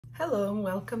Hello and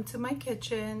welcome to my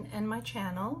kitchen and my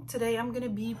channel. Today I'm going to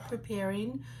be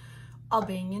preparing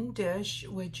Albanian dish,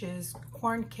 which is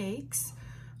corn cakes.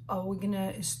 We're going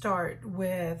to start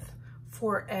with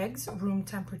 4 eggs, room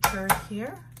temperature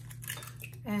here,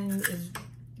 and it's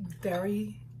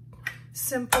very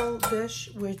simple dish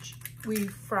which we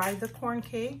fry the corn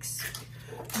cakes.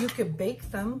 You could bake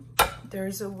them.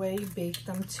 There's a way to bake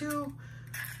them too.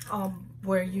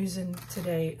 We're using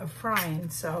today a frying,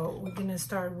 so we're gonna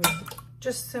start with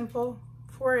just simple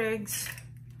 4 eggs,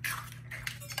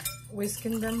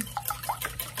 whisking them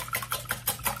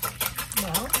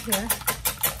well here.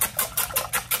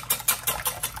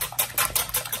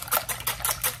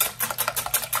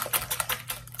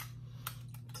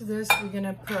 To this we're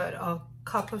gonna put a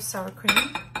cup of sour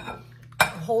cream, a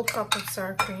whole cup of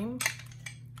sour cream.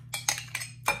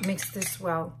 Mix this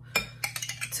well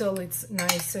till it's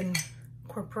nice and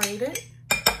incorporated.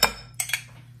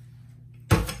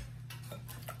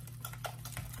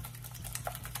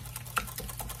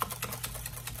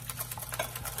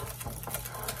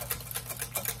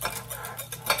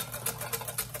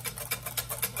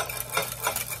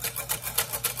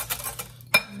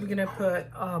 We're gonna put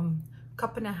a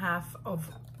cup and a half of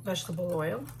vegetable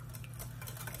oil.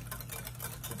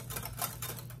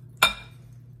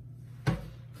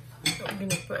 So we're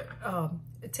gonna put a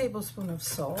tablespoon of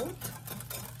salt.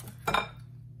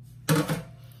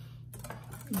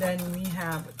 Then we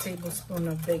have a tablespoon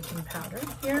of baking powder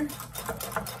here.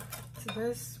 To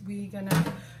this, we're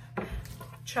gonna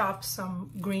chop some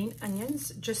green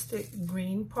onions, just the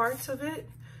green parts of it.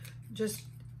 Just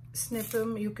snip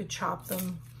them. You could chop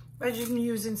them by just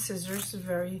using scissors, it's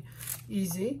very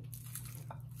easy.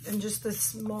 And just the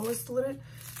smallest little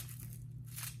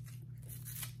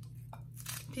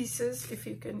pieces, if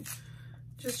you can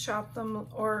just chop them,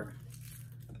 or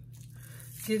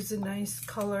gives a nice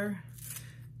color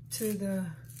to the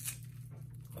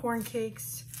corn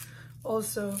cakes.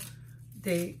 Also,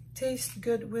 they taste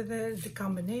good with it. The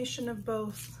combination of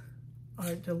both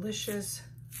are delicious.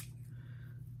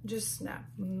 Just snap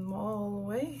them all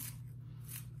away.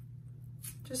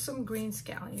 Just some green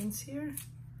scallions here.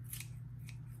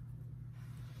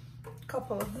 A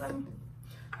couple of them.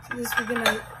 So this, we're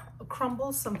gonna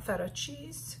crumble some feta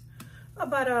cheese.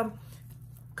 About a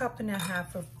cup and a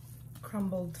half of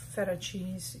crumbled feta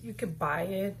cheese. You could buy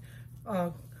it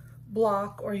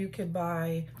block, or you could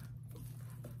buy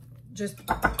just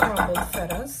crumbled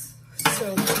fetas.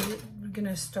 So we're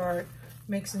gonna start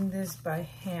mixing this by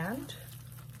hand.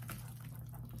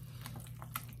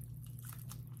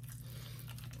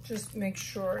 Just make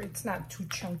sure it's not too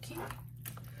chunky,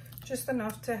 just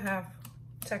enough to have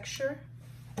texture.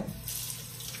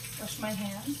 Wash my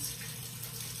hands.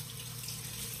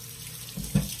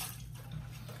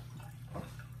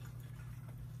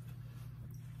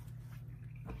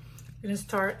 We're gonna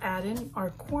start adding our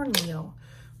cornmeal.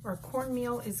 Our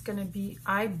cornmeal is gonna be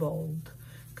eyeballed,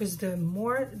 because the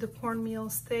more the cornmeal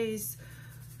stays,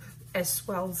 it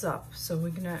swells up. So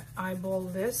we're gonna eyeball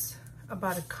this,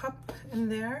 about a cup in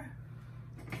there.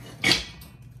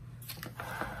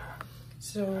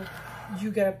 So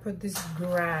you gotta put this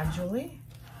gradually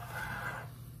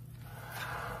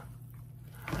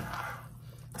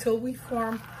till we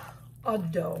form a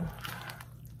dough.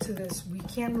 To this, we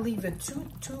can't leave it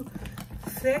too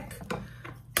thick,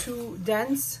 too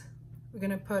dense. We're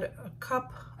gonna put a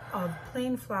cup of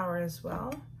plain flour as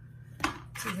well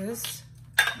to this.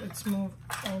 Let's move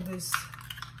all this.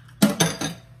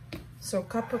 So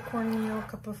cup of cornmeal,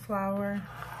 cup of flour,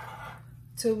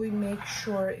 till we make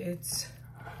sure it's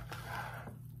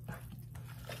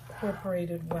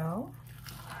incorporated well.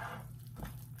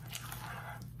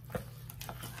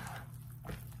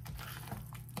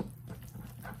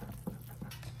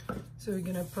 So we're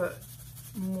gonna put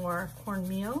more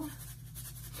cornmeal.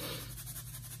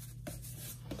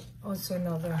 Also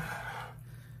another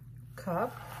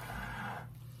cup.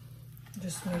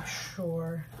 Just make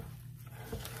sure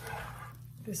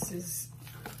this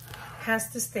has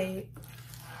to stay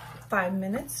 5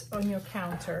 minutes on your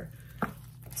counter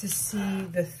to see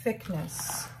the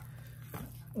thickness.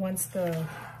 Once the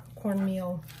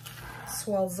cornmeal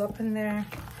swells up in there,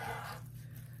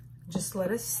 just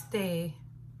let it stay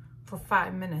for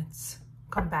 5 minutes.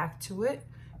 Come back to it.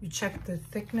 You check the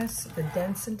thickness, the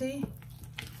density.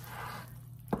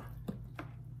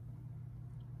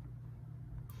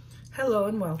 Hello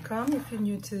and welcome if you're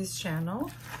new to this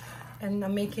channel. And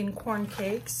I'm making corn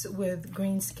cakes with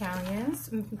green scallions,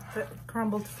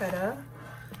 crumbled feta.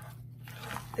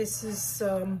 This is,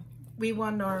 we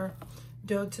want our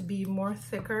dough to be more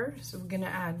thicker, so we're gonna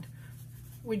add,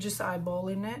 we're just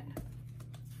eyeballing it.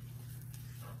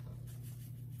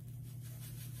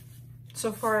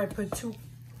 So far I put 2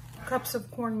 cups of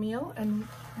cornmeal and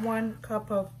 1 cup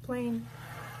of plain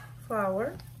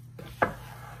flour.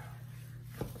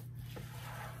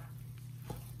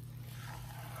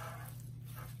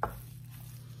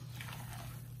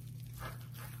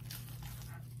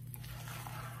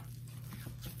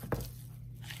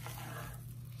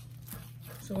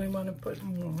 So we want to put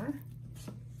more.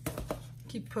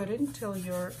 Keep putting till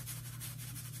your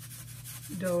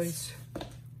dough is.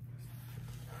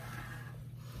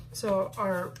 So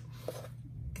our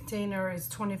container is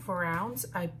 24 ounce.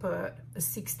 I put a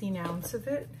 16 ounce of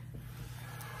it,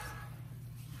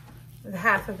 with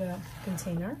half of a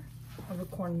container of a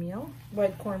cornmeal,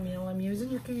 white cornmeal I'm using.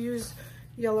 You can use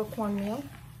yellow cornmeal,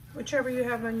 whichever you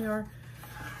have in your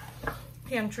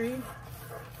pantry.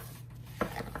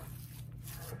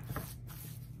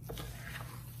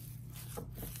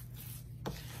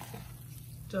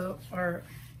 So our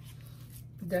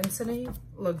density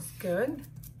looks good.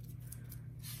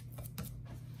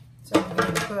 So I'm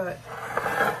going to put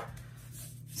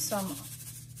some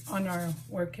on our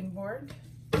working board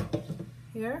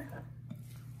here.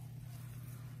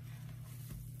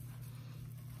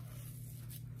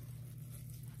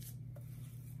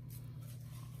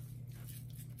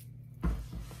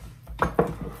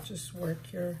 Just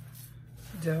work your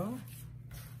dough.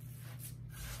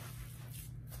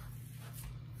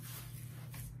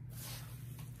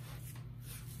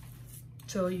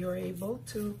 Till you're able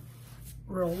to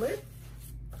roll it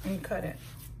and cut it.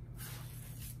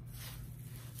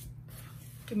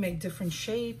 You can make different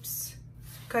shapes,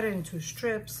 cut it into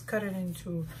strips, cut it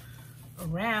into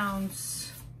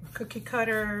rounds, cookie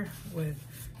cutter with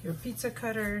your pizza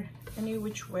cutter, any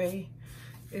which way.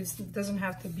 It doesn't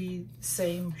have to be the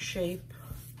same shape.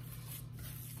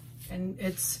 And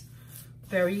it's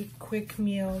very quick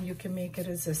meal. You can make it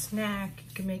as a snack,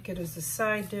 you can make it as a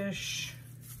side dish.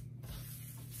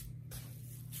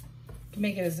 You can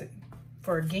make it as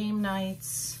for game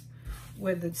nights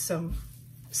with some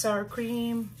sour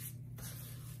cream,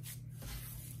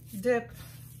 dip.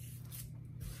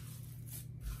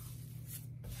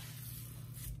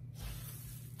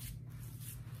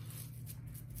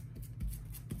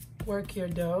 Work your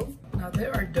dough. Now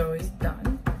that our dough is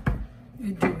done,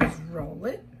 you do is roll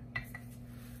it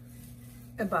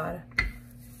about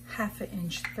 ½ an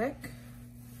inch thick.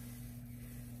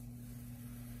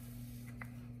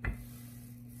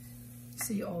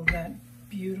 See all that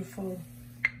beautiful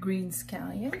green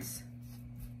scallions.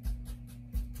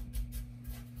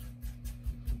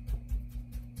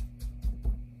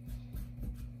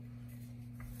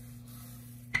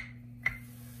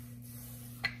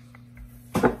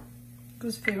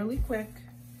 Goes fairly quick.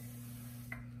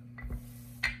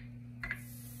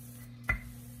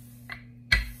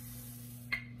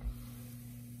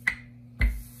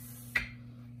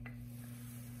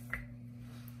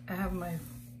 I have my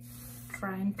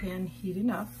frying pan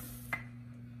heating up.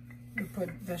 We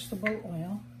put vegetable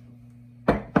oil.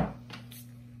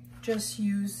 Just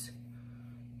use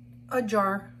a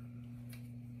jar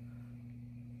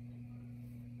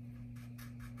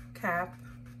cap.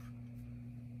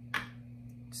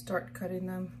 Start cutting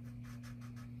them.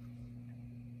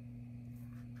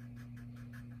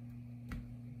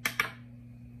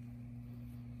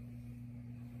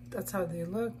 That's how they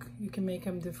look. You can make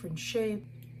them different shape.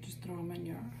 Just throw them in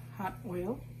your hot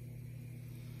oil.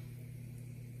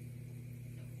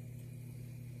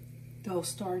 They'll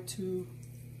start to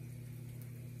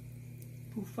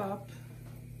poof up.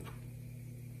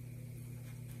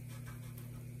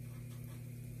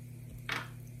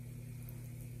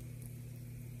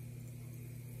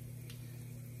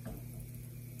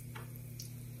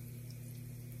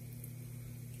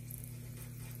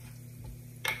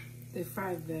 They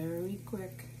fry very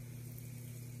quick.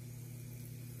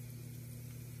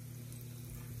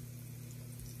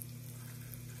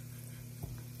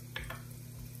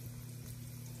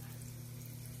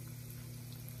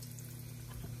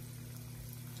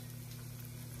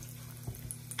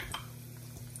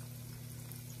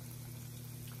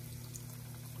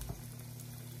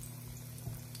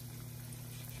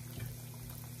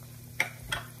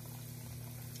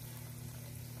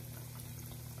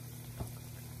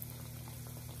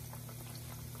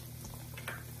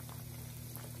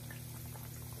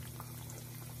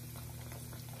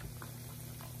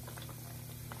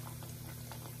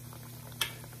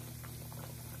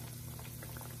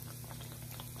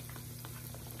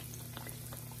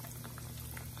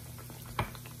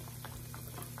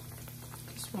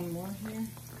 One more here.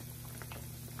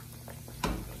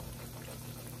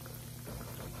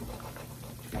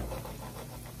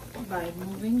 By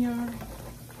moving your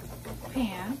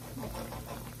pan,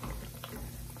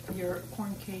 your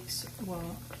corn cakes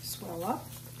will swell up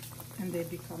and they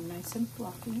become nice and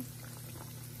fluffy.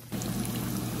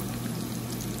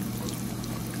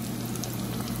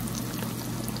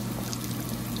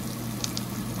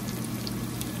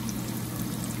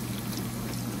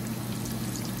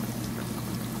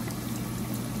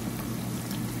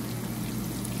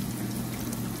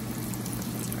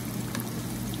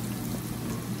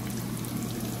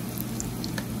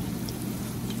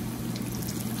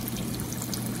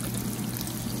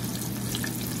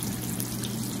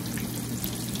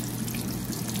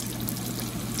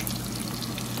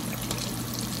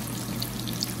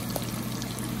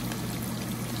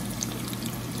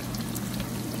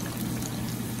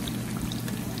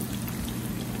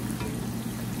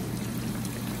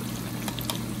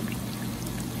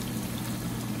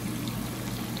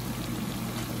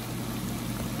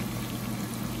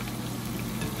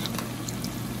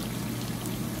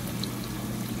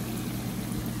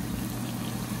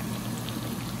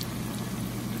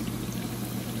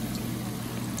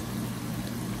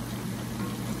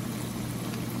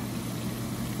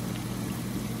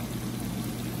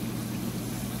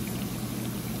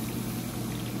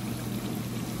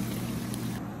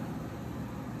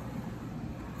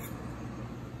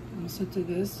 So to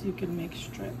this, you can make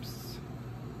strips.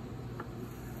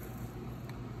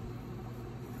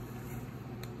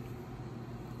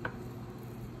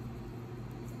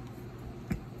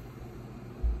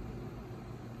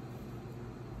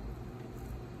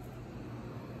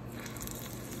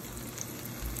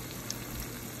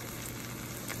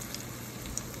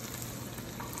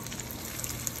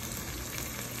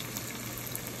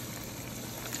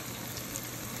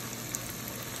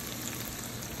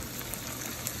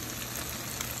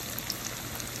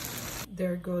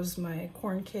 There goes my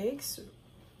corn cakes,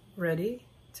 ready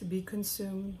to be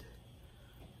consumed.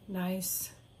 Nice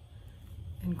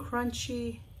and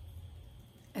crunchy,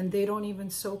 and they don't even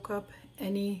soak up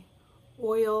any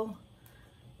oil,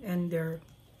 and they're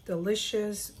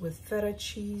delicious with feta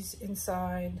cheese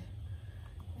inside.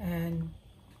 And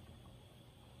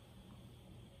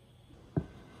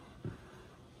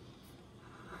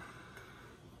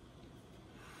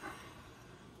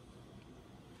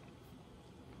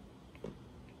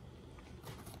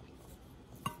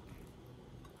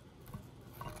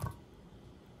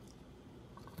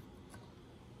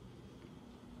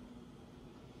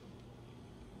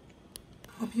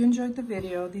hope you enjoyed the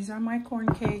video. These are my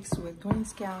corn cakes with green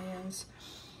scallions.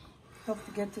 Don't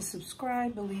forget to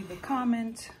subscribe, leave a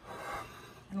comment,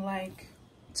 and like.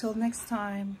 Till next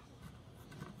time,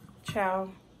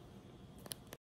 ciao.